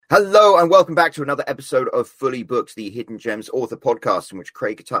Hello and welcome back to another episode of Fully Booked, the Hidden Gems author podcast, in which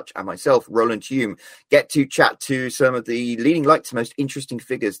Craig Touch and myself, Roland Hume, get to chat to some of the leading lights, most interesting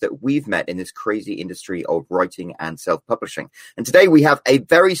figures that we've met in this crazy industry of writing and self-publishing. And today we have a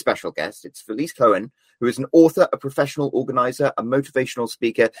very special guest. It's Felice Cohen, who is an author, a professional organizer, a motivational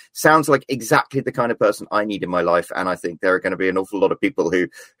speaker. Sounds like exactly the kind of person I need in my life. And I think there are going to be an awful lot of people who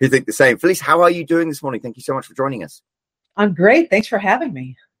think the same. Felice, how are you doing this morning? Thank you so much for joining us. I'm great. Thanks for having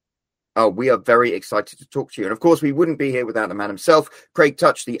me. Oh, we are very excited to talk to you. And of course, we wouldn't be here without the man himself, Craig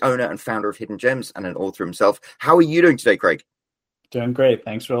Touch, the owner and founder of Hidden Gems and an author himself. How are you doing today, Craig? Doing great.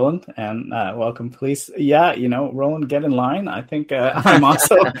 Thanks, Roland. And welcome, Felice. Yeah, Roland, get in line. I think I'm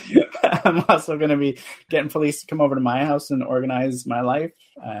also going to be getting Felice to come over to my house and organize my life.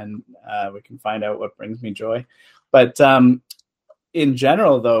 And we can find out what brings me joy. But in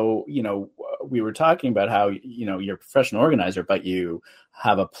general, though, we were talking about how, you're a professional organizer, but you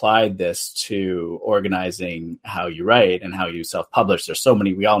have applied this to organizing how you write and how you self-publish.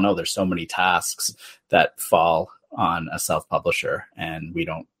 We all know there's so many tasks that fall on a self-publisher, and we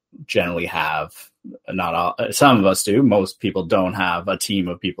don't generally have, not all, some of us do, most people don't have a team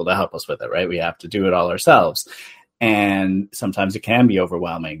of people to help us with it, right? We have to do it all ourselves. And sometimes it can be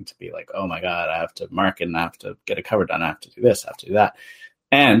overwhelming to be like, oh my God, I have to market and I have to get a cover done. I have to do this, I have to do that.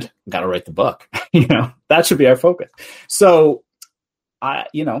 And I've got to write the book. That should be our focus. So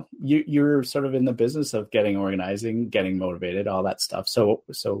you're sort of in the business of getting organizing, getting motivated, all that stuff. So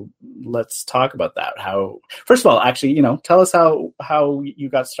let's talk about that. First of all, actually, tell us how you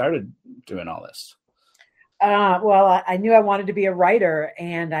got started doing all this. Well, I knew I wanted to be a writer,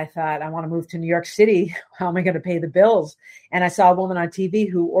 and I thought, I want to move to New York City. How am I going to pay the bills? And I saw a woman on TV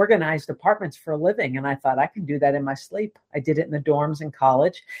who organized apartments for a living, and I thought, I can do that in my sleep. I did it in the dorms in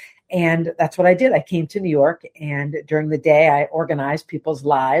college, and that's what I did. I came to New York, and during the day, I organized people's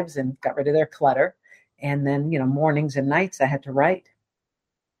lives and got rid of their clutter. And then, mornings and nights, I had to write.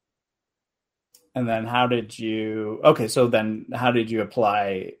 And then how did you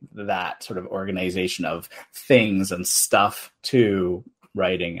apply that sort of organization of things and stuff to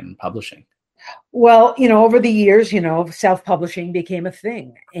writing and publishing? Well, over the years, self-publishing became a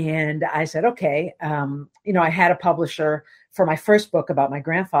thing. And I said, okay, I had a publisher for my first book about my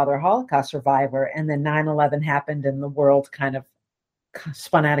grandfather, a Holocaust survivor. And then 9/11 happened and the world kind of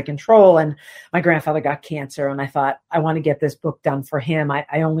spun out of control, and my grandfather got cancer, and I thought, I want to get this book done for him.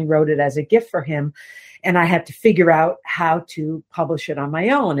 I only wrote it as a gift for him, and I had to figure out how to publish it on my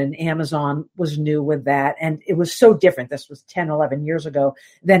own, and Amazon was new with that, and it was so different. This was 10, 11 years ago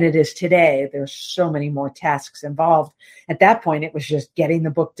than it is today. There's so many more tasks involved. At that point, it was just getting the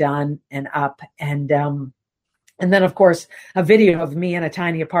book done and up, and then, of course, a video of me in a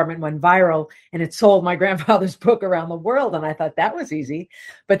tiny apartment went viral, and it sold my grandfather's book around the world. And I thought that was easy,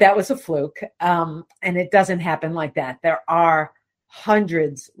 but that was a fluke. And it doesn't happen like that. There are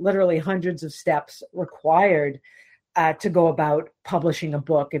literally hundreds of steps required to go about publishing a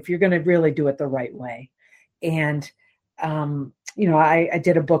book if you're going to really do it the right way. And, I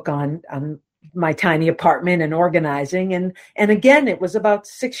did a book on my tiny apartment and organizing. And again, it was about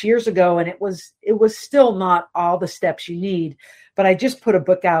 6 years ago, and it was still not all the steps you need, but I just put a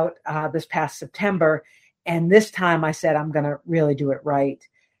book out this past September. And this time I said, I'm going to really do it right.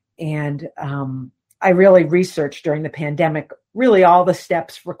 And I really researched during the pandemic, really all the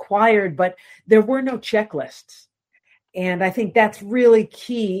steps required, but there were no checklists. And I think that's really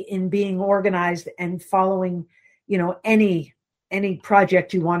key in being organized and following, any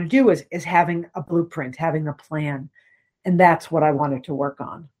project you want to do is having a blueprint, having a plan. And that's what I wanted to work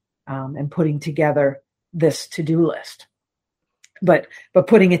on, and putting together this to-do list, but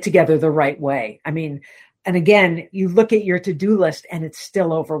putting it together the right way. I mean, and again, you look at your to-do list and it's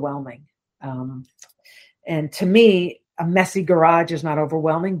still overwhelming. And to me, a messy garage is not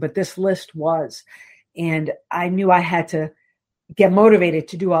overwhelming, but this list was. And I knew I had to get motivated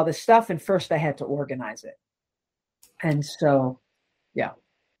to do all this stuff. And first I had to organize it. And so, yeah.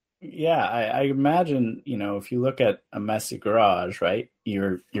 Yeah, I imagine, if you look at a messy garage, right,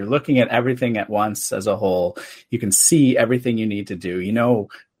 you're looking at everything at once as a whole. You can see everything you need to do.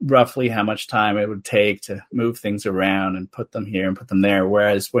 Roughly how much time it would take to move things around and put them here and put them there.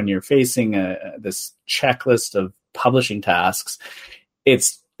 Whereas when you're facing this checklist of publishing tasks,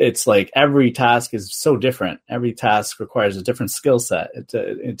 it's like every task is so different. Every task requires a different skill set.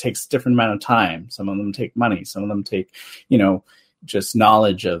 It takes a different amount of time. Some of them take money. Some of them take, just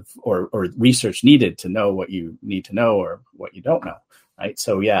knowledge of or research needed to know what you need to know or what you don't know. Right.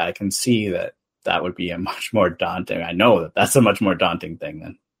 So, yeah, I can see that would be a much more daunting. I know that's a much more daunting thing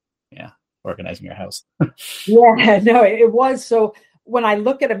than, organizing your house. Yeah, no, it was. So when I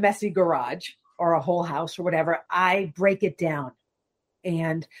look at a messy garage or a whole house or whatever, I break it down.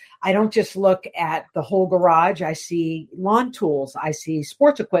 And I don't just look at the whole garage. I see lawn tools. I see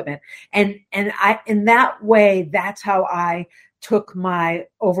sports equipment. And I, in that way, that's how I took my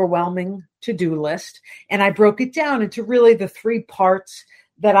overwhelming to-do list. And I broke it down into really the 3 parts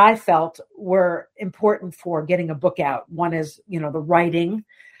that I felt were important for getting a book out. One is, the writing.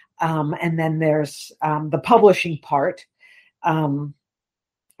 And then there's the publishing part. And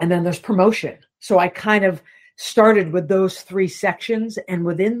then there's promotion. So I kind of started with those 3 sections, and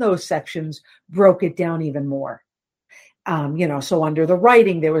within those sections broke it down even more. So under the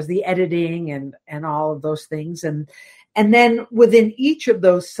writing, there was the editing and all of those things. And then within each of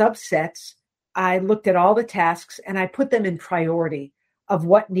those subsets, I looked at all the tasks and I put them in priority of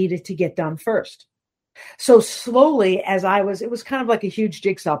what needed to get done first. So slowly it was kind of like a huge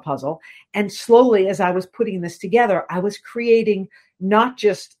jigsaw puzzle. And slowly as I was putting this together, I was creating not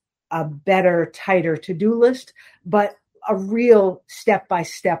just a better, tighter to-do list, but a real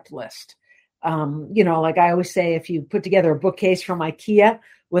step-by-step list. Like I always say, if you put together a bookcase from IKEA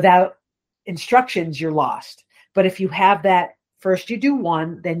without instructions, you're lost. But if you have that, first you do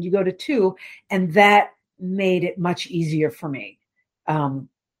 1, then you go to 2, and that made it much easier for me.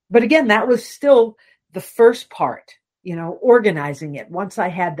 But again, that was still the first part, organizing it. Once I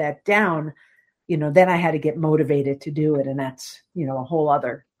had that down, then I had to get motivated to do it. And that's, a whole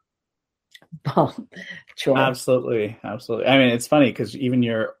other chore. Absolutely. I mean, it's funny because even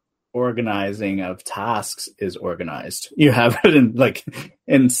your organizing of tasks is organized. You have it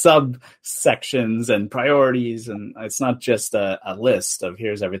in subsections and priorities, and it's not just a list of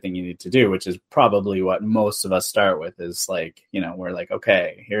here's everything you need to do, which is probably what most of us start with. Is we're like,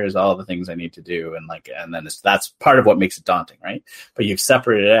 okay, here's all the things I need to do, and then that's part of what makes it daunting, right? But you've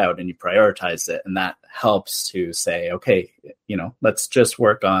separated it out and you prioritize it, and that helps to say, okay, let's just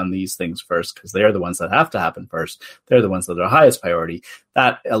work on these things first because they're the ones that have to happen first. They're the ones that are highest priority.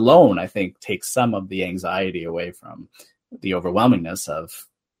 That alone, I think, takes some of the anxiety away from the overwhelmingness of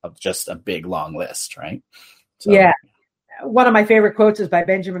just a big, long list, right? So, yeah. One of my favorite quotes is by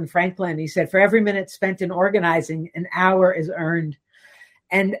Benjamin Franklin. He said, "For every minute spent in organizing, an hour is earned."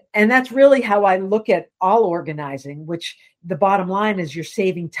 And that's really how I look at all organizing, which the bottom line is you're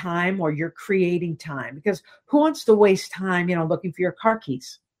saving time or you're creating time, because who wants to waste time, looking for your car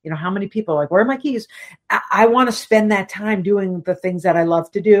keys? How many people are like, where are my keys? I want to spend that time doing the things that I love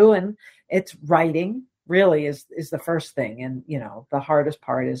to do. And it's writing really is the first thing. And, the hardest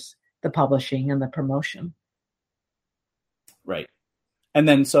part is the publishing and the promotion. Right. And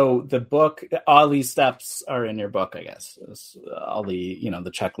then, so the book, all these steps are in your book, I guess. All the,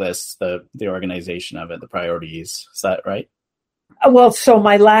 the checklists, the organization of it, the priorities. Is that right? Well, so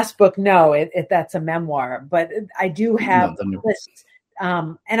my last book, no, that's a memoir, but I do have lists.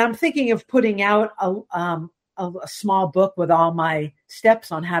 And I'm thinking of putting out a small book with all my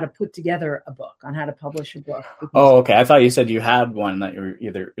steps on how to put together a book, on how to publish a book. Oh, okay. I thought you said you had one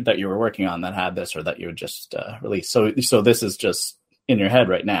that you were working on that had this, or that you would just release. So this is just in your head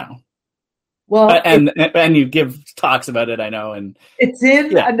right now. Well, and you give talks about it, I know, and it's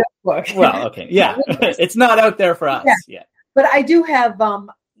in a notebook. Well, okay, yeah, it's not out there for us yet. But I do have,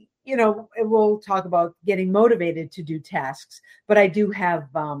 we'll talk about getting motivated to do tasks. But I do have,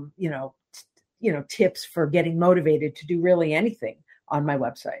 tips for getting motivated to do really anything on my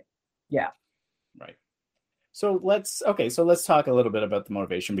website. Yeah. Right. So let's talk a little bit about the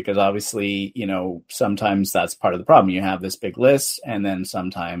motivation, because obviously, sometimes that's part of the problem. You have this big list, and then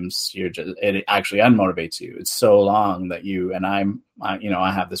sometimes it actually unmotivates you. It's so long that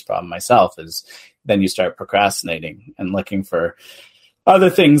I have this problem myself, is then you start procrastinating and looking for other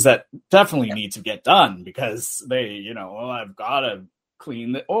things that definitely need to get done because I've got to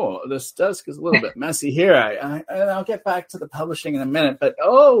clean this desk is a little bit messy here. I'll get back to the publishing in a minute, but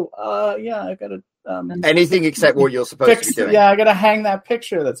I got to anything except what you're supposed to be doing. Yeah, I got to hang that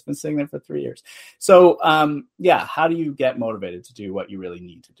picture that's been sitting there for 3 years. So, how do you get motivated to do what you really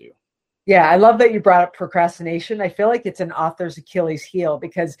need to do? Yeah, I love that you brought up procrastination. I feel like it's an author's Achilles heel,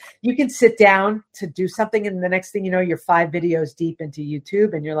 because you can sit down to do something and the next thing you know, you're 5 videos deep into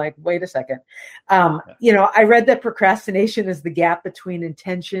YouTube and you're like, wait a second. I read that procrastination is the gap between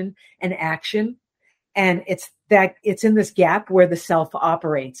intention and action. And it's in this gap where the self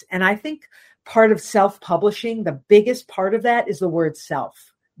operates. And I think part of self-publishing, the biggest part of that is the word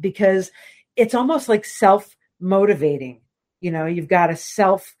self, because it's almost like self-motivating. You've got to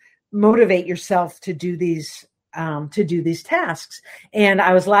self-motivate yourself to do these tasks. And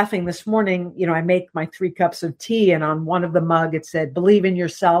I was laughing this morning, I make my 3 cups of tea, and on one of the mug, it said, believe in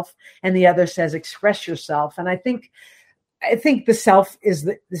yourself. And the other says, express yourself. And I think I think the self is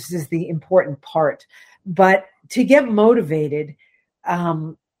this is the important part. But to get motivated,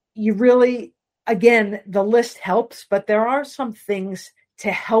 you really, again, the list helps, but there are some things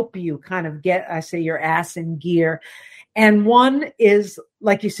to help you kind of get, I say, your ass in gear. And one is,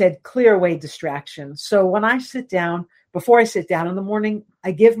 like you said, clear away distractions. So when I sit down, before I sit down in the morning,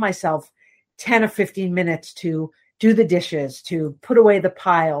 I give myself 10 or 15 minutes to do the dishes, to put away the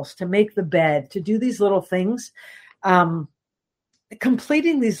piles, to make the bed, to do these little things.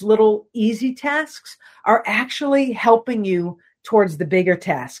 Completing these little easy tasks are actually helping you towards the bigger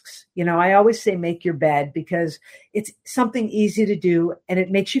tasks. You know, I always say make your bed because it's something easy to do and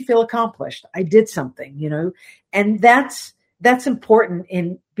it makes you feel accomplished. I did something, you know, and that's important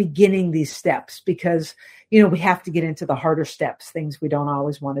in beginning these steps because, you know, we have to get into the harder steps, things we don't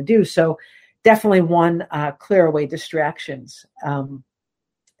always want to do. So definitely one, clear away distractions.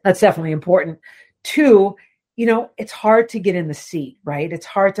 That's definitely important. Two, you know, it's hard to get in the seat, right? It's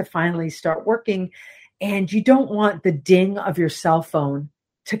hard to finally start working. And you don't want the ding of your cell phone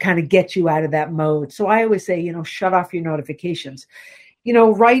to kind of get you out of that mode. So I always say, you know, shut off your notifications. You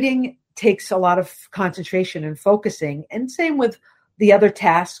know, writing takes a lot of concentration and focusing. And same with the other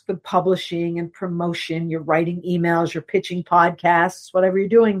tasks, the publishing and promotion, you're writing emails, you're pitching podcasts, whatever you're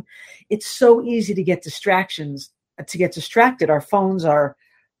doing. It's so easy to get distracted. Our phones are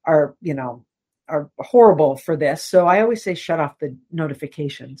horrible for this. So I always say, shut off the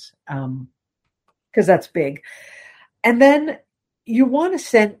notifications. Because that's big. And then you want to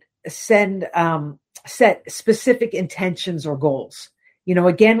set specific intentions or goals. You know,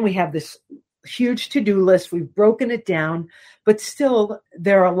 again, we have this huge to-do list. We've broken it down, but still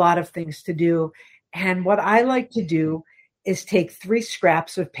there are a lot of things to do. And what I like to do is take 3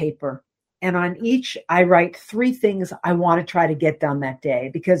 scraps of paper. And on each, I write 3 things I want to try to get done that day.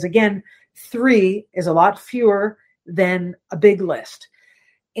 Because again, 3 is a lot fewer than a big list.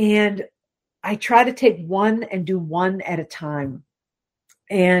 And I try to take one and do one at a time.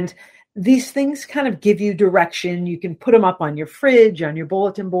 And these things kind of give you direction. You can put them up on your fridge, on your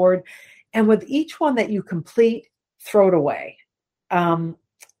bulletin board. And with each one that you complete, throw it away.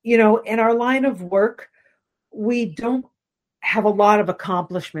 You know, in our line of work, we don't have a lot of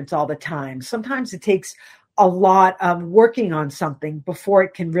accomplishments all the time. Sometimes it takes a lot of working on something before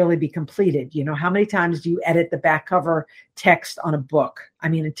it can really be completed. You know, how many times do you edit the back cover text on a book? I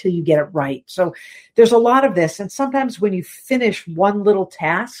mean, until you get it right. So there's a lot of this. And sometimes when you finish one little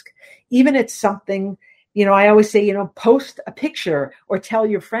task, even it's something, you know, I always say, you know, post a picture or tell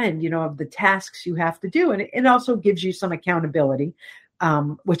your friend, you know, of the tasks you have to do. And it also gives you some accountability,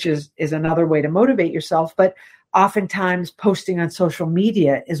 which is another way to motivate yourself. But oftentimes posting on social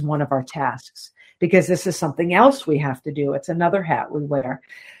media is one of our tasks, because this is something else we have to do. It's another hat we wear.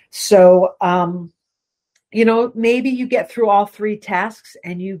 So, you know, maybe you get through all 3 tasks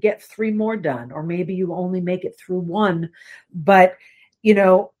and you get 3 more done, or maybe you only make it through 1. But, you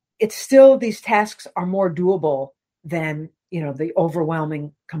know, it's still, these tasks are more doable than, you know, the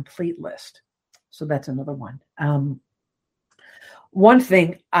overwhelming complete list. So that's another one. One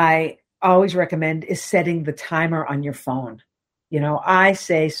thing I always recommend is setting the timer on your phone. You know, I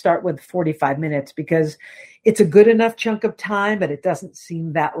say start with 45 minutes because it's a good enough chunk of time, but it doesn't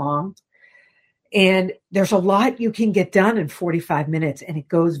seem that long. And there's a lot you can get done in 45 minutes and it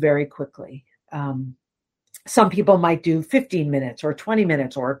goes very quickly. Some people might do 15 minutes or 20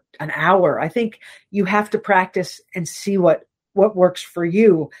 minutes or an hour. I think you have to practice and see what works for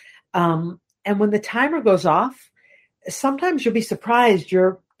you. And when the timer goes off, sometimes you'll be surprised.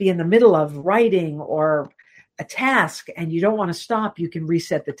 You'll be in the middle of writing or a task and you don't want to stop. You can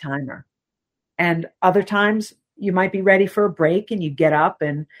reset the timer. And other times you might be ready for a break and you get up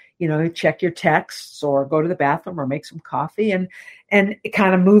and, you know, check your texts or go to the bathroom or make some coffee, and it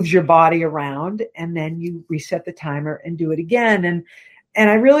kind of moves your body around, and then you reset the timer and do it again. And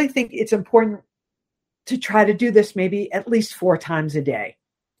I really think it's important to try to do this maybe at least 4 times a day,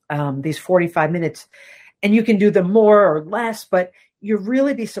 these 45 minutes, and you can do them more or less, but you'll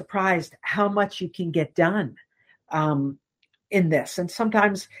really be surprised how much you can get done in this. And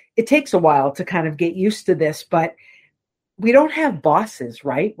sometimes it takes a while to kind of get used to this, but we don't have bosses,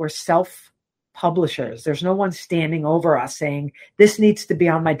 right? We're self-publishers. There's no one standing over us saying, this needs to be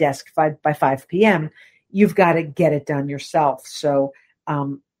on my desk by 5 p.m. You've got to get it done yourself. So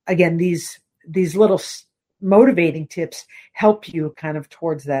again, these little motivating tips help you kind of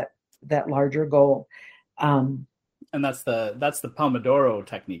towards that larger goal. And that's the Pomodoro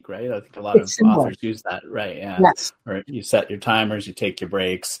technique, right? I think a lot of authors use that, right? Yeah. Yes. Or you set your timers, you take your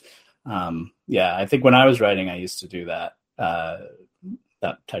breaks. Yeah, I think when I was writing, I used to do that.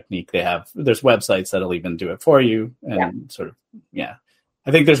 that technique. There's websites that'll even do it for you, and sort of,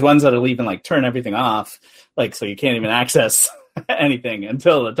 I think there's ones that'll even like turn everything off, like so you can't even access anything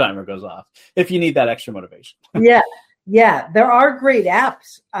until the timer goes off if you need that extra motivation. Yeah, there are great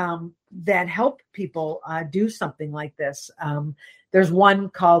apps that help people do something like this. There's one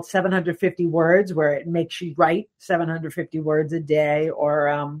called 750 Words where it makes you write 750 words a day,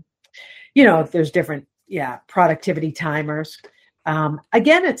 or there's different productivity timers.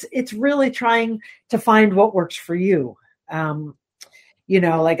 Again, it's really trying to find what works for you.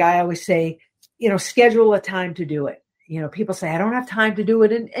 Like I always say, schedule a time to do it. People say, I don't have time to do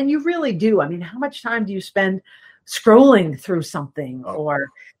it. And you really do. I mean, how much time do you spend scrolling through something? Or,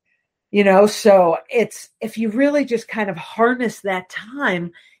 so it's, if you really just kind of harness that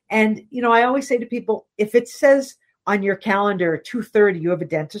time. And, I always say to people, if it says on your calendar 2:30, you have a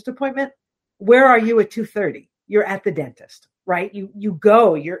dentist appointment, where are you at 2:30? You're at the dentist, right? You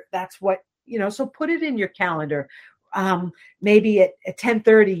go, that's what, so put it in your calendar. Maybe at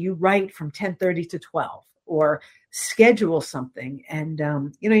 10:30, you write from 10:30 to 12, or schedule something. And,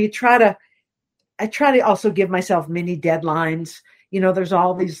 I try to also give myself mini deadlines. There's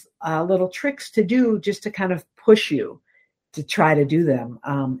all these little tricks to do just to kind of push you to try to do them.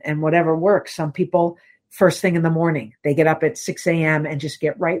 And whatever works. Some people, first thing in the morning, they get up at 6 a.m. and just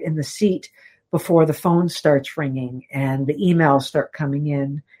get right in the seat before the phone starts ringing and the emails start coming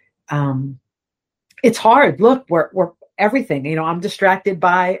in. It's hard. Look, we're everything, I'm distracted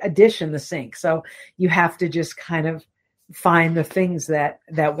by a dish in the sink. So you have to just kind of find the things that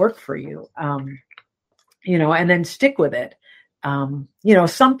work for you, and then stick with it.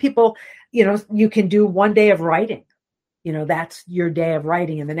 Some people, you can do one day of writing, that's your day of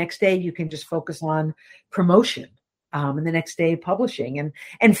writing. And the next day you can just focus on promotion, and the next day publishing.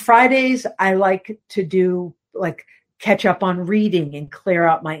 And Fridays, I like to do like catch up on reading and clear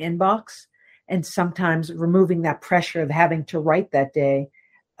out my inbox. And sometimes removing that pressure of having to write that day,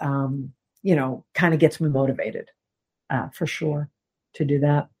 kind of gets me motivated, for sure, to do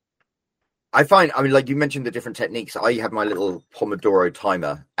that. I find, like you mentioned the different techniques. I have my little Pomodoro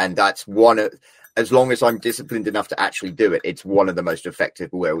timer, and that's as long as I'm disciplined enough to actually do it, it's one of the most effective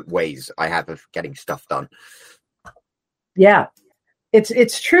ways I have of getting stuff done. Yeah,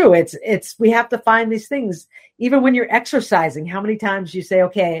 it's true. We have to find these things. Even when you're exercising, how many times you say,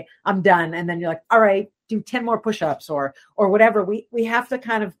 okay, I'm done. And then you're like, all right, do 10 more push-ups or whatever. We have to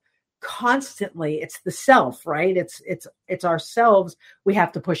kind of constantly, it's the self, right? It's ourselves. We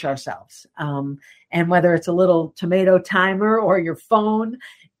have to push ourselves. And whether it's a little tomato timer or your phone,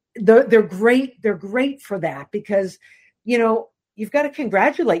 they're great. They're great for that because, you've got to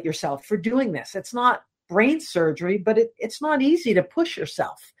congratulate yourself for doing this. It's not brain surgery, but it's not easy to push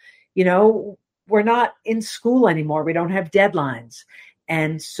yourself. We're not in school anymore. We don't have deadlines.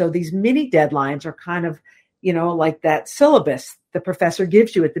 And so these mini deadlines are kind of, like that syllabus the professor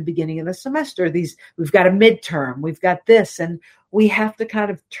gives you at the beginning of the semester. We've got a midterm, we've got this, and we have to kind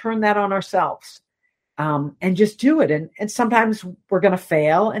of turn that on ourselves, and just do it. And sometimes we're going to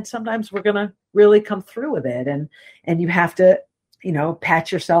fail, and sometimes we're going to really come through with it. And you have to,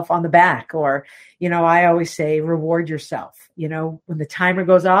 pat yourself on the back, or, I always say, reward yourself. When the timer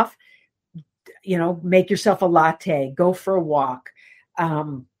goes off, make yourself a latte, go for a walk,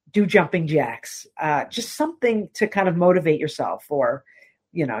 do jumping jacks, just something to kind of motivate yourself. Or,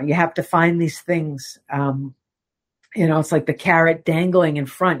 you have to find these things. It's like the carrot dangling in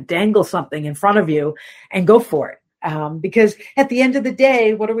front, dangle something in front of you and go for it. Because at the end of the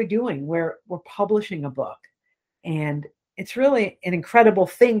day, what are we doing? We're publishing a book, and it's really an incredible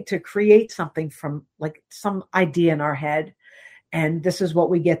thing to create something from like some idea in our head. And this is what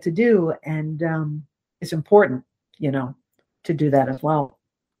we get to do. And it's important, to do that as well.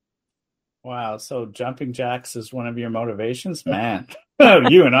 Wow. So jumping jacks is one of your motivations, man.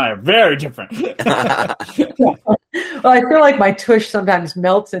 You and I are very different. Well, I feel like my tush sometimes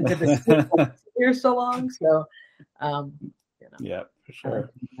melts into the skin here so long. So, yeah, for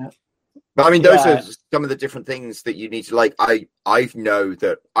sure. But those are some of the different things that you need to like. I know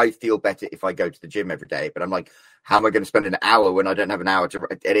that I feel better if I go to the gym every day, but I'm like, how am I going to spend an hour when I don't have an hour to?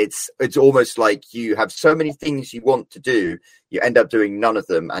 And it's almost like you have so many things you want to do, you end up doing none of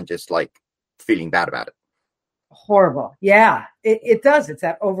them and just like feeling bad about it. Horrible. Yeah, it does. It's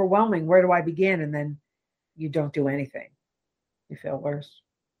that overwhelming. Where do I begin? And then you don't do anything. You feel worse.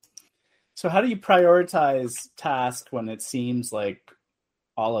 So how do you prioritize tasks when it seems like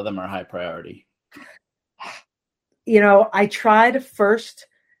all of them are high priority? I try to first,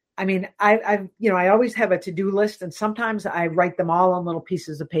 I always have a to-do list, and sometimes I write them all on little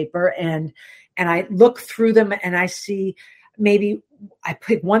pieces of paper, and I look through them and I see, maybe I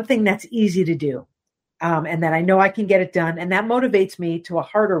pick one thing that's easy to do. And that I know I can get it done. And that motivates me to a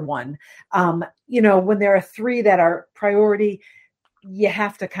harder one. When there are 3 that are priority, you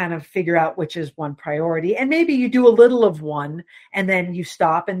have to kind of figure out which is one priority. And maybe you do a little of one and then you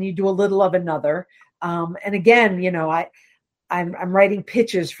stop and you do a little of another. And again, I'm writing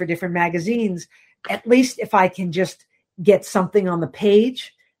pitches for different magazines. At least if I can just get something on the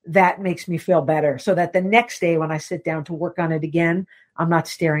page, that makes me feel better. So that the next day when I sit down to work on it again, I'm not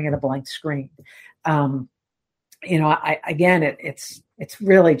staring at a blank screen. It's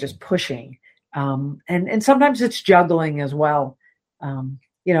really just pushing. And sometimes it's juggling as well.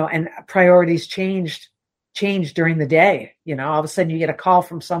 And priorities change during the day. All of a sudden you get a call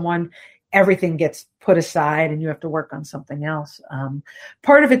from someone, everything gets put aside and you have to work on something else.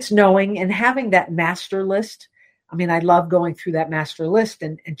 Part of it's knowing and having that master list. I mean, I love going through that master list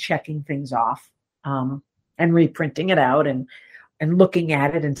and checking things off, and reprinting it out and looking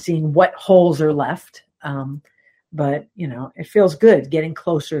at it and seeing what holes are left. But it feels good getting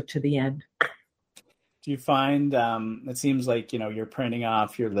closer to the end. Do you find, it seems like, you're printing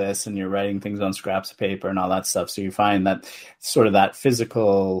off your list and you're writing things on scraps of paper and all that stuff. So you find that sort of that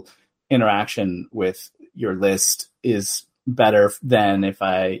physical interaction with your list is better than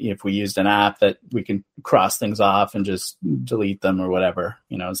if we used an app that we can cross things off and just delete them or whatever.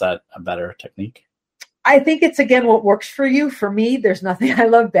 Is that a better technique? I think it's, again, what works for you. For me, there's nothing I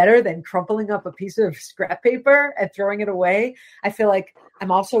love better than crumpling up a piece of scrap paper and throwing it away. I feel like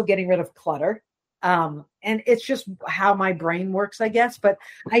I'm also getting rid of clutter. And it's just how my brain works, I guess. But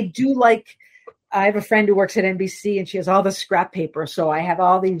I have a friend who works at NBC and she has all the scrap paper. So I have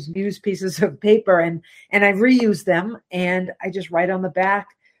all these used pieces of paper and I reuse them and I just write on the back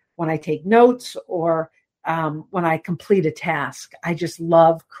when I take notes or when I complete a task. I just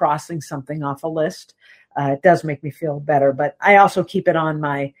love crossing something off a list. It does make me feel better, but I also keep it on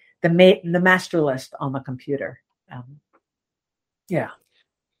the master list on the computer. Yeah.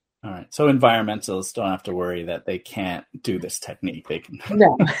 All right. So environmentalists don't have to worry that they can't do this technique. They can.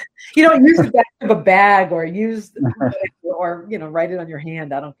 No, you don't use the back of a bag or write it on your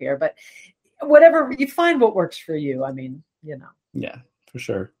hand. I don't care, but whatever you find what works for you. I mean, Yeah, for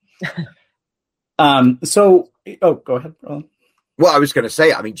sure. Go ahead, Roland. Well, I was going to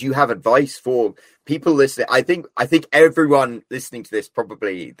say, I mean, do you have advice for people listening? I think everyone listening to this,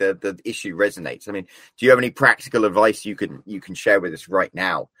 probably the issue resonates. I mean, do you have any practical advice you can share with us right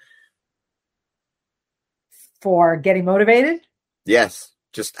now? For getting motivated? Yes.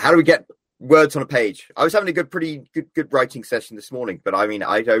 Just how do we get words on a page? I was having a pretty good writing session this morning, but I mean,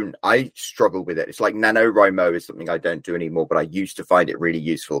 I struggle with it. It's like NaNoWriMo is something I don't do anymore, but I used to find it really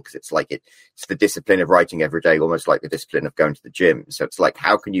useful because it's like it's the discipline of writing every day, almost like the discipline of going to the gym. So it's like,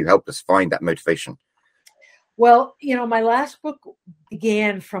 how can you help us find that motivation? Well, my last book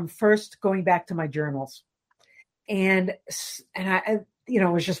began from first going back to my journals and I it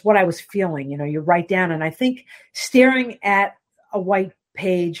was just what I was feeling. You write down, and I think staring at a white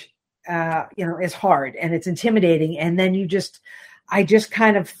page is hard and it's intimidating. And then I just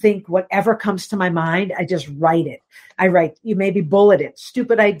kind of think whatever comes to my mind, I just write it. You maybe bullet it,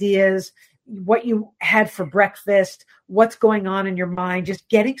 stupid ideas, what you had for breakfast, what's going on in your mind, just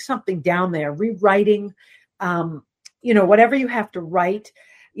getting something down there, rewriting, whatever you have to write.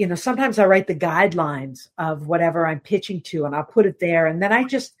 Sometimes I write the guidelines of whatever I'm pitching to and I'll put it there. And then I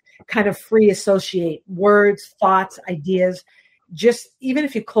just kind of free associate words, thoughts, ideas. Just even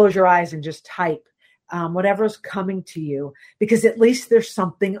if you close your eyes and just type whatever's coming to you, because at least there's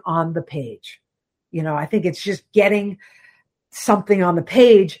something on the page. I think it's just getting something on the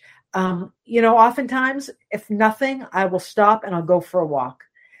page. Oftentimes, if nothing, I will stop and I'll go for a walk.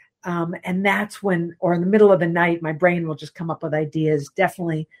 And that's when, or in the middle of the night, my brain will just come up with ideas.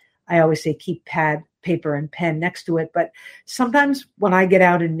 Definitely, I always say keep pad, paper, and pen next to it. But sometimes when I get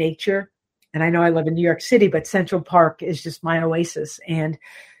out in nature, and I know I live in New York City, but Central Park is just my oasis. And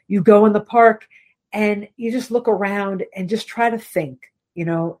you go in the park and you just look around and just try to think,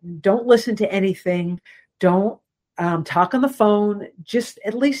 don't listen to anything. Don't talk on the phone. Just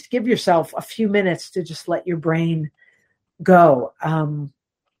at least give yourself a few minutes to just let your brain go.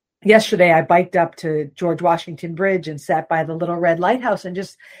 Yesterday, I biked up to George Washington Bridge and sat by the Little Red Lighthouse and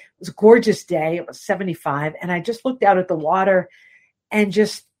it was a gorgeous day. It was 75. And I just looked out at the water and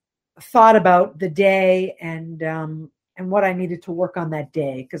just thought about the day and what I needed to work on that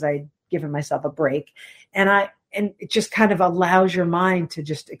day because I'd given myself a break. And it just kind of allows your mind to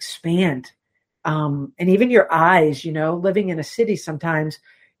just expand. And even your eyes, living in a city, sometimes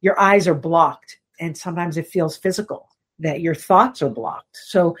your eyes are blocked and sometimes it feels physical that your thoughts are blocked.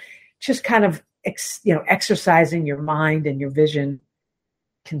 So just kind of exercising your mind and your vision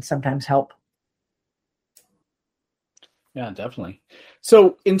can sometimes help. Yeah, definitely.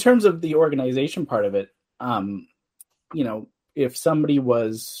 So in terms of the organization part of it, if somebody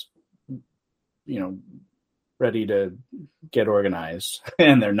was, ready to get organized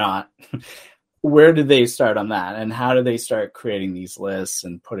and they're not, where do they start on that? And how do they start creating these lists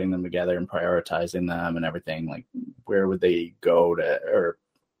and putting them together and prioritizing them and everything? Like, where would they go to, or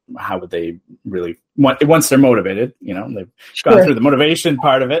how would they really, once they're motivated, they've gone through the motivation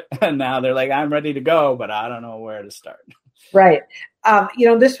part of it, and now they're like, I'm ready to go, but I don't know where to start. Right.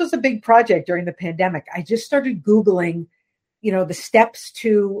 This was a big project during the pandemic. I just started Googling, the steps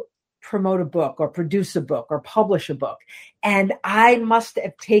to promote a book or produce a book or publish a book. And I must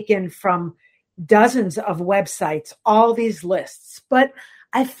have taken from dozens of websites all these lists, but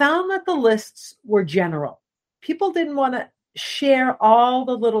I found that the lists were general. People didn't want to share all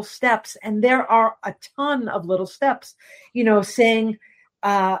the little steps. And there are a ton of little steps, saying,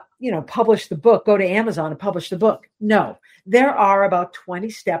 publish the book, go to Amazon and publish the book. No, there are about 20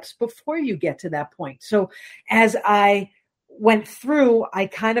 steps before you get to that point. So as I went through, I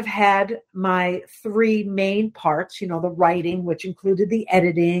kind of had my three main parts, the writing, which included the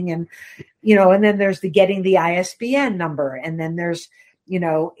editing and then there's the getting the ISBN number. And then there's,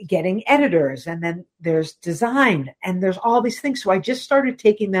 getting editors, and then there's design, and there's all these things. So I just started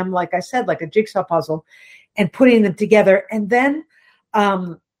taking them, like I said, like a jigsaw puzzle and putting them together. And then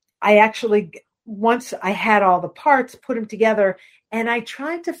I actually, once I had all the parts, put them together, and I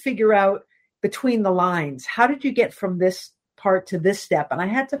tried to figure out between the lines, how did you get from this part to this step? And I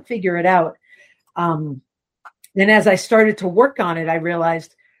had to figure it out. And as I started to work on it, I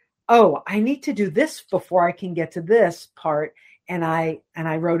realized, I need to do this before I can get to this part. And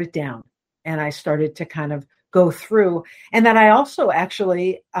I wrote it down, and I started to kind of go through. And then I also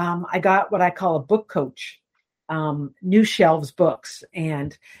actually, I got what I call a book coach, New Shelves Books.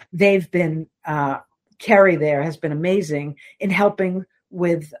 And they've been, Carrie there has been amazing in helping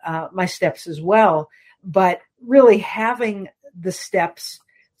with my steps as well. But really having the steps,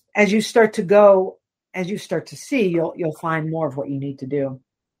 as you start to go, as you start to see, you'll find more of what you need to do.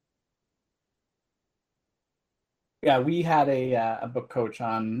 Yeah, we had a book coach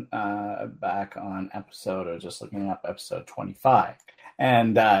on back on episode, or just looking up episode 25.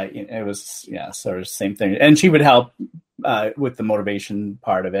 And it was, sort of the same thing. And she would help with the motivation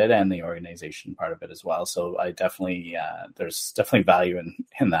part of it and the organization part of it as well. So I definitely, there's definitely value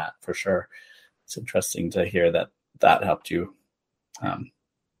in that for sure. It's interesting to hear that helped you.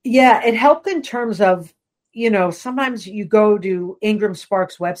 Yeah, it helped in terms of, sometimes you go to Ingram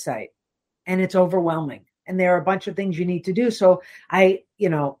Sparks' website and it's overwhelming. And there are a bunch of things you need to do. So they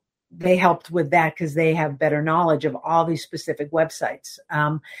helped with that because they have better knowledge of all these specific websites.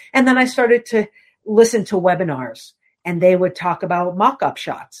 And then I started to listen to webinars, and they would talk about mock-up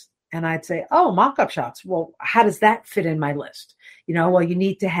shots. And I'd say, mock-up shots. Well, how does that fit in my list? You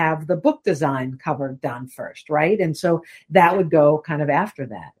need to have the book design cover done first, right? And so that would go kind of after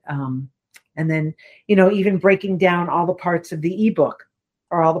that. And then, even breaking down all the parts of the ebook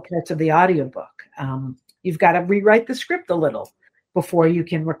or all the parts of the audiobook. You've got to rewrite the script a little before you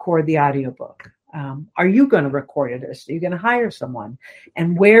can record the audiobook. Are you going to record it? Are you going to hire someone?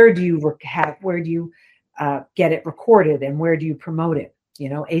 And where do you get it recorded, and where do you promote it?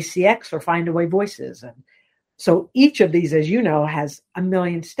 ACX or Findaway Voices. And so each of these, as you know, has a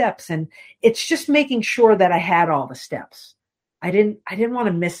million steps, and it's just making sure that I had all the steps. I didn't want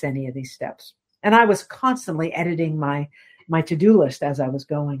to miss any of these steps. And I was constantly editing my to-do list as I was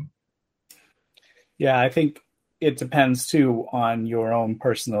going. Yeah, I think it depends too on your own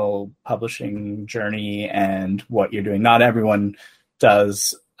personal publishing journey and what you're doing. Not everyone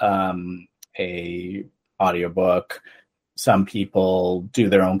does a audiobook. Some people do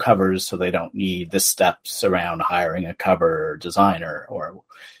their own covers, so they don't need the steps around hiring a cover designer or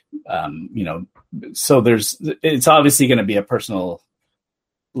so it's obviously going to be a personal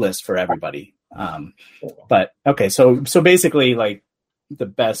list for everybody. But okay, so basically, like, the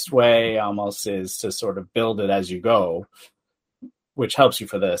best way almost is to sort of build it as you go, which helps you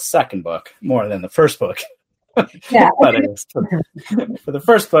for the second book more than the first book. Yeah. But for the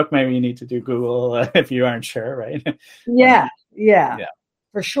first book, maybe you need to do Google if you aren't sure, right? Yeah,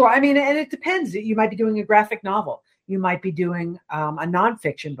 for sure. I mean, and it depends. You might be doing a graphic novel. You might be doing a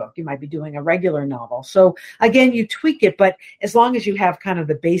nonfiction book. You might be doing a regular novel. So again, you tweak it, but as long as you have kind of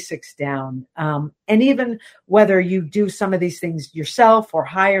the basics down, and even whether you do some of these things yourself or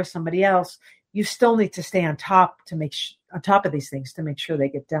hire somebody else, you still need to stay on top of these things to make sure they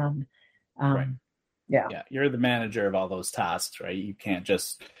get done. Right. Yeah. You're the manager of all those tasks, right? You can't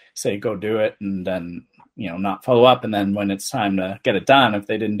just say, go do it, and then, not follow up. And then when it's time to get it done, if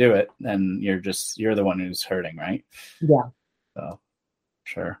they didn't do it, then you're the one who's hurting, right? Yeah. So,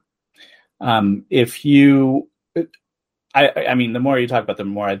 sure. If you, I mean, the more you talk about, the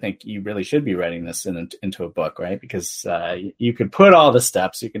more I think you really should be writing this into a book, right? Because you could put all the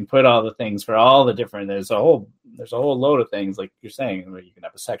steps, you can put all the things for all the different. There's a whole load of things, like you're saying, where you can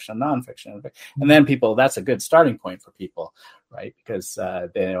have a section on nonfiction, and then that's a good starting point for people, right? Because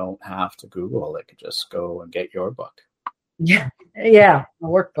they don't have to Google; they could just go and get your book. Yeah, a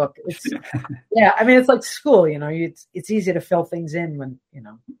workbook. It's I mean, it's like school. It's easy to fill things in when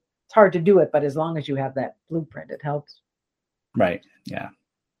it's hard to do it, but as long as you have that blueprint, it helps. Right. Yeah.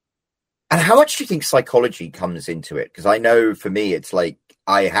 And how much do you think psychology comes into it? Because I know for me, it's like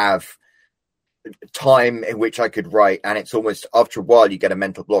I have time in which I could write, and it's almost after a while you get a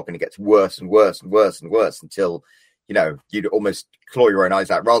mental block, and it gets worse and worse and worse and worse until you'd almost claw your own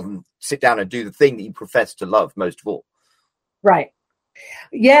eyes out rather than sit down and do the thing that you profess to love most of all. Right.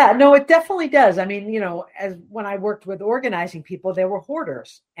 Yeah, no, it definitely does. I mean, as when I worked with organizing people, they were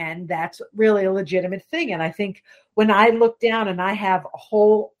hoarders, and that's really a legitimate thing. And I think when I look down and I have a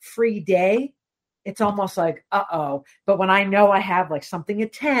whole free day, it's almost like, uh-oh. But when I know I have like something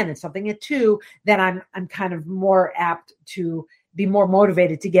at 10 and something at 2, then I'm kind of more apt to be more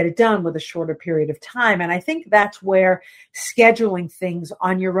motivated to get it done with a shorter period of time. And I think that's where scheduling things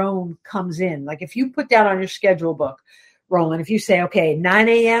on your own comes in. Like if you put down on your schedule book, Roland, if you say, okay, 9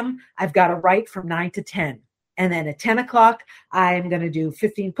 a.m., I've got to write from 9 to 10. And then at 10 o'clock, I'm going to do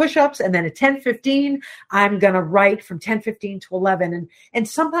 15 push-ups. And then at 10:15, I'm going to write from 10:15 to 11. And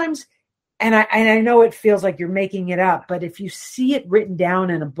sometimes, and I know it feels like you're making it up, but if you see it written down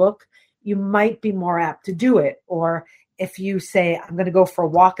in a book, you might be more apt to do it. Or if you say, I'm going to go for a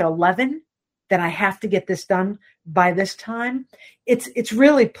walk at 11, then I have to get this done by this time. It's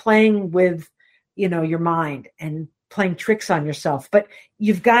really playing with, your mind and playing tricks on yourself, but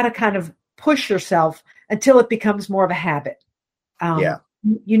you've got to kind of push yourself until it becomes more of a habit.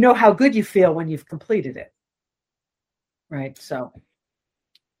 You know how good you feel when you've completed it. Right. So.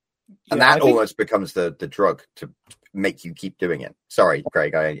 And that almost becomes the drug to make you keep doing it. Sorry,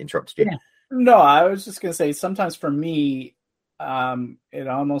 Craig, I interrupted you. Yeah. No, I was just going to say, sometimes for me, it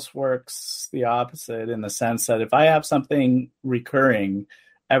almost works the opposite, in the sense that if I have something recurring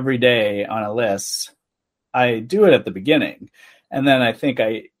every day on a list, I do it at the beginning, and then I think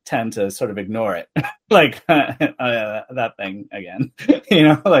I tend to sort of ignore it, like that thing again, and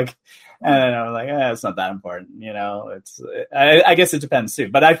then I'm like, it's not that important, I guess it depends too.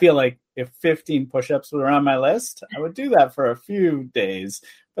 But I feel like if 15 push-ups were on my list, I would do that for a few days,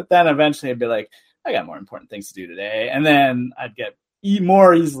 but then eventually I'd be like, I got more important things to do today, and then I'd get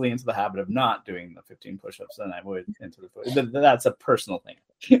more easily into the habit of not doing the 15 push-ups than I would into the push. That's a personal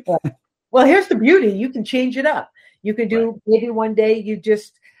thing. Well, here's the beauty. You can change it up. You can do maybe one day you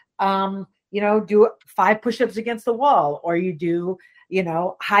just, do 5 push-ups against the wall, or you do,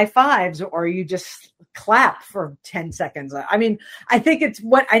 high fives, or you just clap for 10 seconds. I mean, I think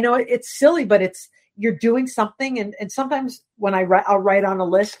I know it's silly, but you're doing something. And sometimes when I'll write on a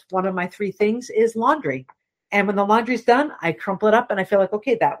list, one of my 3 things is laundry. And when the laundry's done, I crumple it up and I feel like,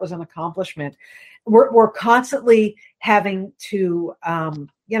 okay, that was an accomplishment. We're constantly having to,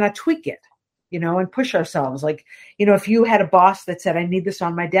 tweak it, and push ourselves. Like, if you had a boss that said, I need this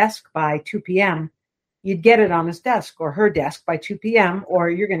on my desk by 2 p.m., you'd get it on his desk or her desk by 2 p.m., or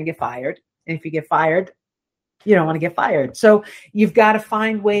you're going to get fired. And if you get fired, you don't want to get fired. So you've got to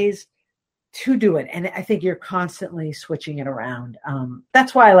find ways to do it. And I think you're constantly switching it around.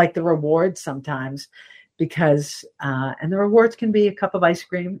 That's why I like the rewards sometimes, because, and the rewards can be a cup of ice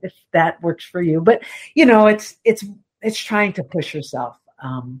cream if that works for you. But, it's trying to push yourself.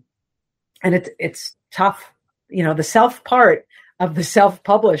 And it's tough. The self part of the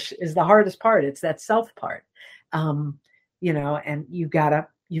self-publish is the hardest part. It's that self part, and you've got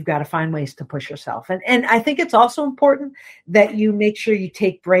to find ways to push yourself. And I think it's also important that you make sure you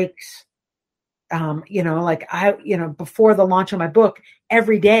take breaks. Before the launch of my book,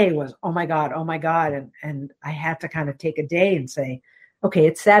 every day was, oh my God. And I had to kind of take a day and say, okay,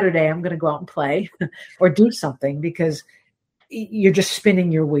 it's Saturday. I'm going to go out and play or do something, because you're just spinning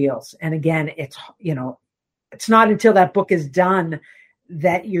your wheels. And again, it's not until that book is done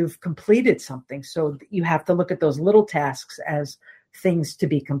that you've completed something. So you have to look at those little tasks as things to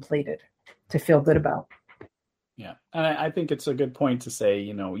be completed to feel good about. Yeah. And I think it's a good point to say,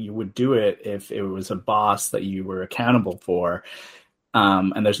 you would do it if it was a boss that you were accountable for.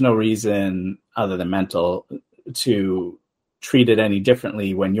 And there's no reason other than mental to treat it any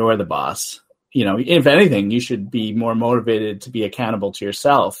differently when you're the boss. if anything, you should be more motivated to be accountable to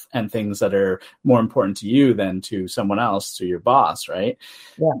yourself and things that are more important to you than to someone else, to your boss, right?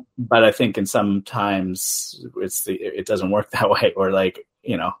 Yeah. But I think sometimes it doesn't work that way. Or like,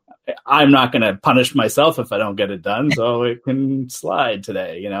 I'm not going to punish myself if I don't get it done, so it can slide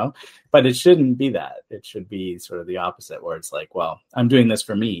today, But it shouldn't be that. It should be sort of the opposite, where it's like, well, I'm doing this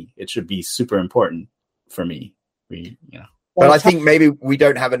for me. It should be super important for me. But I think maybe we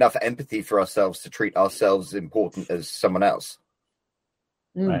don't have enough empathy for ourselves to treat ourselves as important as someone else.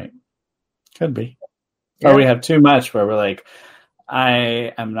 Right. Could be. Yeah. Or we have too much where we're like,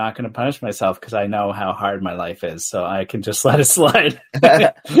 I am not going to punish myself because I know how hard my life is, so I can just let it slide.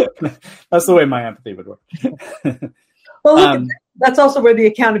 That's the way my empathy would work. Well, look, that's also where the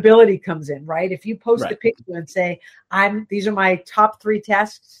accountability comes in, right? If you post a picture and say, these are my top 3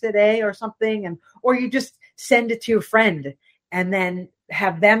 tasks today or something, or you just send it to your friend and then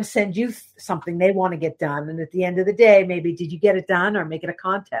have them send you something they want to get done. And at the end of the day, maybe did you get it done, or make it a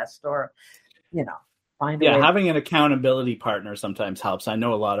contest, or, find a way. Having an accountability partner sometimes helps. I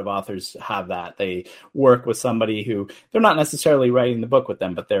know a lot of authors have that. They work with somebody who they're not necessarily writing the book with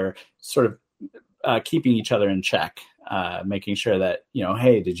them, but they're sort of keeping each other in check, making sure that,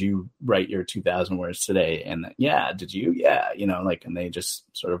 hey, did you write your 2,000 words today? And did you? Yeah. And they just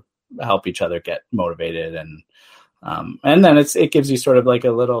sort of help each other get motivated, and then it gives you sort of like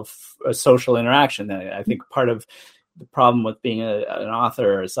a social interaction. I think part of the problem with being an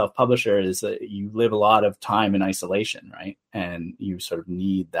author or a self-publisher is that you live a lot of time in isolation, right? And you sort of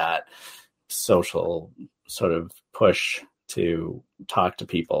need that social sort of push to talk to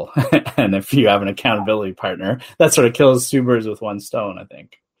people. And if you have an accountability partner, that sort of kills 2 birds with 1 stone, I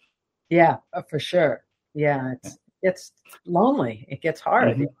think. Yeah, for sure. Yeah, it's lonely. It gets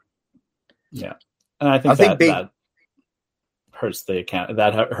hard. Mm-hmm. Yeah, and I think that hurts the account.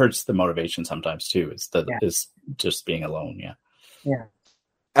 That hurts the motivation sometimes too. Is just being alone. Yeah.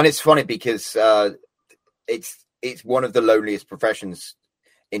 And it's funny because it's one of the loneliest professions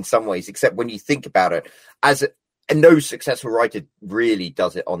in some ways, except when you think about it, and no successful writer really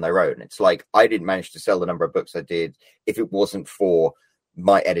does it on their own. It's like, I didn't manage to sell the number of books I did if it wasn't for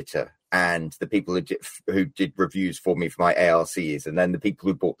my editor and the people who did reviews for me for my ARCs, and then the people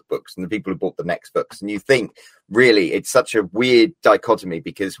who bought the books and the people who bought the next books. And you think, really, it's such a weird dichotomy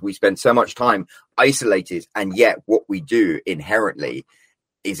because we spend so much time isolated, and yet what we do inherently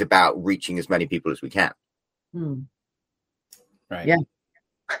is about reaching as many people as we can. Right. Yeah.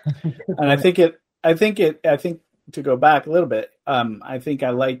 And I think to go back a little bit, I think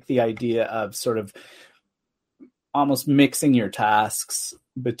I like the idea of sort of almost mixing your tasks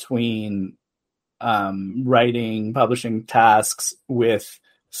between writing, publishing tasks with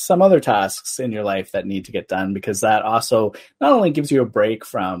some other tasks in your life that need to get done, because that also not only gives you a break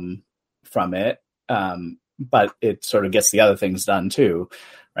from it, but it sort of gets the other things done too,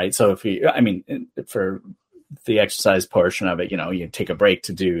 right? So for the exercise portion of it, you take a break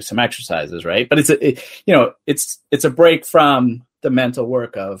to do some exercises, right? But it's a break from the mental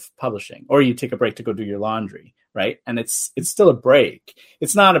work of publishing, or you take a break to go do your laundry, right? And it's still a break.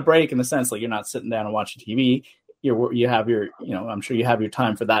 It's not a break in the sense like you're not sitting down and watching TV. You have your, I'm sure you have your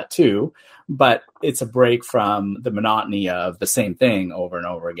time for that too, but it's a break from the monotony of the same thing over and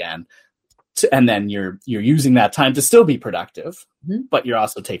over again. And then you're using that time to still be productive, but you're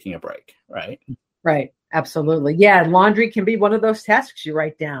also taking a break, right? Right. Absolutely. Yeah. Laundry can be one of those tasks you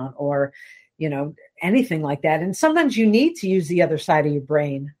write down, or, anything like that. And sometimes you need to use the other side of your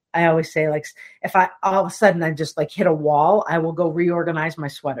brain. I always say, like, if all of a sudden I just hit a wall, I will go reorganize my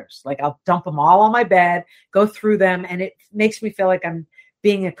sweaters. Like, I'll dump them all on my bed, go through them. And it makes me feel like I'm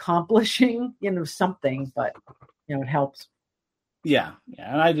accomplishing, something, but, it helps. Yeah.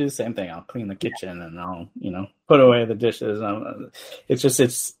 And I do the same thing. I'll clean the kitchen and I'll, put away the dishes.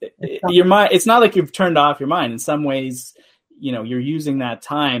 Your mind. It's not like you've turned off your mind. In some ways, you're using that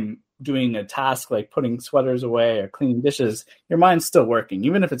time doing a task like putting sweaters away or cleaning dishes. Your mind's still working,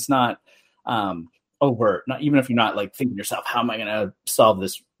 even if it's not overt. Not even if you're not like thinking to yourself, how am I going to solve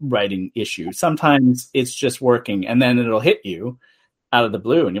this writing issue? Sometimes it's just working, and then it'll hit you out of the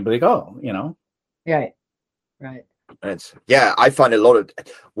blue, and you'll be like, oh, Right. I find a lot of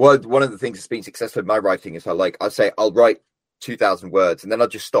one of the things that's been successful in my writing is I'll write 2,000 words and then I'll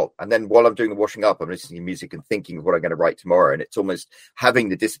just stop, and then while I'm doing the washing up, I'm listening to music and thinking of what I'm going to write tomorrow. And it's almost having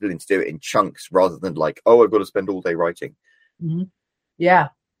the discipline to do it in chunks rather than like, oh, I've got to spend all day writing. Mm-hmm. Yeah.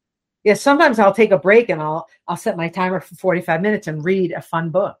 Sometimes I'll take a break and I'll set my timer for 45 minutes and read a fun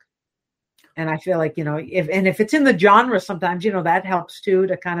book. And I feel like, if it's in the genre, sometimes, that helps too,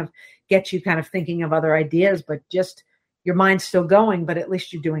 to kind of get you kind of thinking of other ideas, but just your mind's still going, but at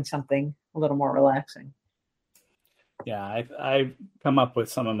least you're doing something a little more relaxing. Yeah, I come up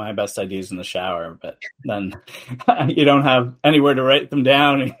with some of my best ideas in the shower, but then you don't have anywhere to write them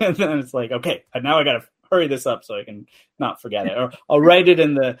down, and then it's like, okay, now I got to hurry this up so I can not forget it, or I'll write it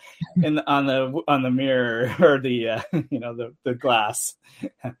on the mirror or the the glass.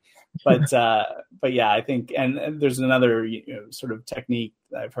 But yeah, I think, and there's another sort of technique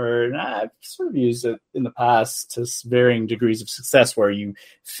I've heard, and I've sort of used it in the past to varying degrees of success, where you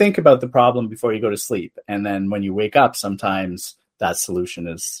think about the problem before you go to sleep, and then when you wake up, sometimes that solution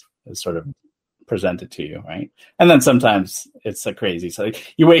is sort of presented to you, right? And then sometimes it's a crazy. So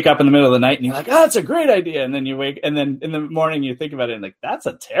you wake up in the middle of the night and you're like, oh, that's a great idea, and then you wake, and then in the morning you think about it and like, that's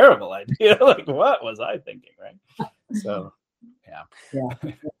a terrible idea. Like, what was I thinking, right? So. Yeah.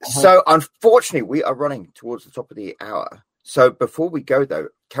 So unfortunately, we are running towards the top of the hour. So before we go, though,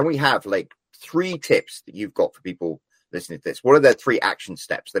 can we have like 3 tips that you've got for people listening to this? What are their 3 action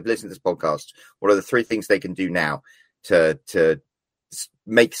steps? They've listened to this podcast. What are the 3 things they can do now to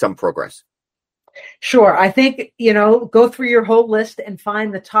make some progress? Sure. I think, go through your whole list and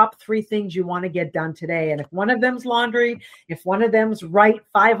find the top 3 things you want to get done today. And if one of them's laundry, if one of them's write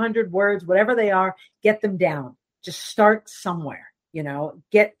 500 words, whatever they are, get them down. Just start somewhere,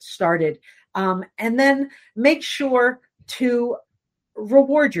 get started. And then make sure to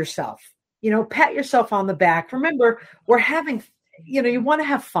reward yourself, pat yourself on the back. Remember, we're having, you want to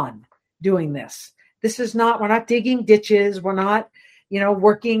have fun doing this. We're not digging ditches. We're not,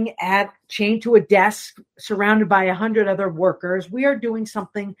 working chained to a desk surrounded by 100 other workers. We are doing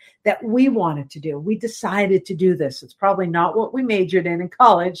something that we wanted to do. We decided to do this. It's probably not what we majored in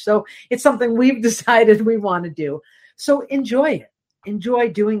college. So it's something we've decided we want to do. So enjoy it. Enjoy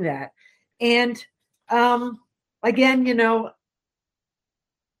doing that. And again,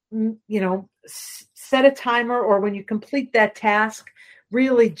 set a timer, or when you complete that task,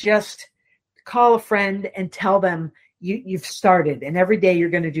 really just call a friend and tell them you've started, and every day you're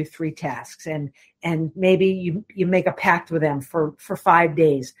going to do 3 tasks, and maybe you make a pact with them for 5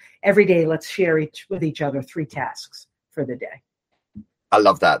 days. Every day, let's share with each other 3 tasks for the day. I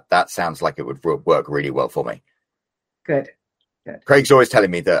love that. That sounds like it would work really well for me. Good. Craig's always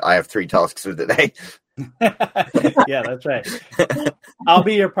telling me that I have 3 tasks for the day. Yeah, that's right. I'll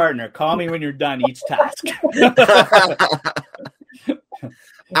be your partner. Call me when you're done each task.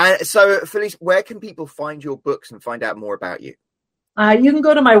 And so, Felice, where can people find your books and find out more about you? You can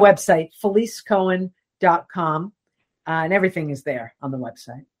go to my website, felicecohen.com, and everything is there on the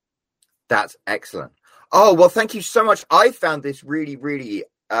website. That's excellent. Oh, well, thank you so much. I found this really, really,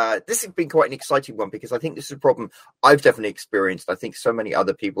 this has been quite an exciting one, because I think this is a problem I've definitely experienced. I think so many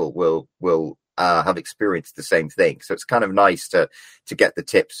other people will have experienced the same thing. So it's kind of nice to get the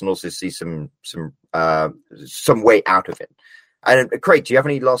tips and also see some way out of it. And Craig, do you have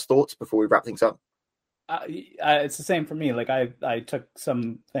any last thoughts before we wrap things up? It's the same for me. Like I took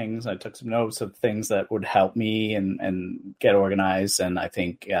some things, I took some notes of things that would help me and get organized. And I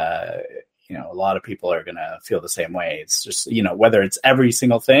think, a lot of people are going to feel the same way. It's just, whether it's every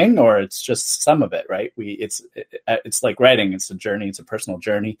single thing or it's just some of it, right? It's like writing. It's a journey. It's a personal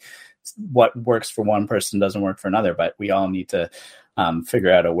journey. What works for one person doesn't work for another, but we all need to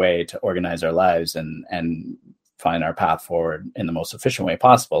figure out a way to organize our lives and find our path forward in the most efficient way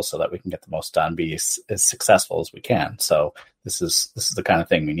possible, so that we can get the most done, be as successful as we can. So this is the kind of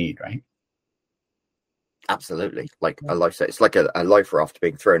thing we need, right? Absolutely. Like a life, it's like a life raft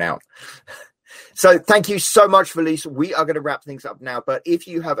being thrown out. So thank you so much, Felice. We are going to wrap things up now. But if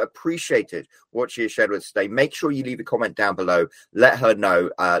you have appreciated what she has shared with us today, make sure you leave a comment down below. Let her know.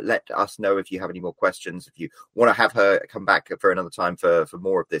 Let us know if you have any more questions, if you want to have her come back for another time for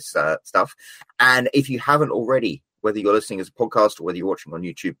more of this stuff. And if you haven't already, whether you're listening as a podcast or whether you're watching on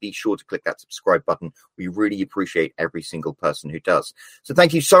YouTube, be sure to click that subscribe button. We really appreciate every single person who does. So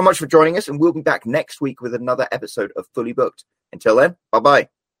thank you so much for joining us, and we'll be back next week with another episode of Fully Booked. Until then, bye-bye.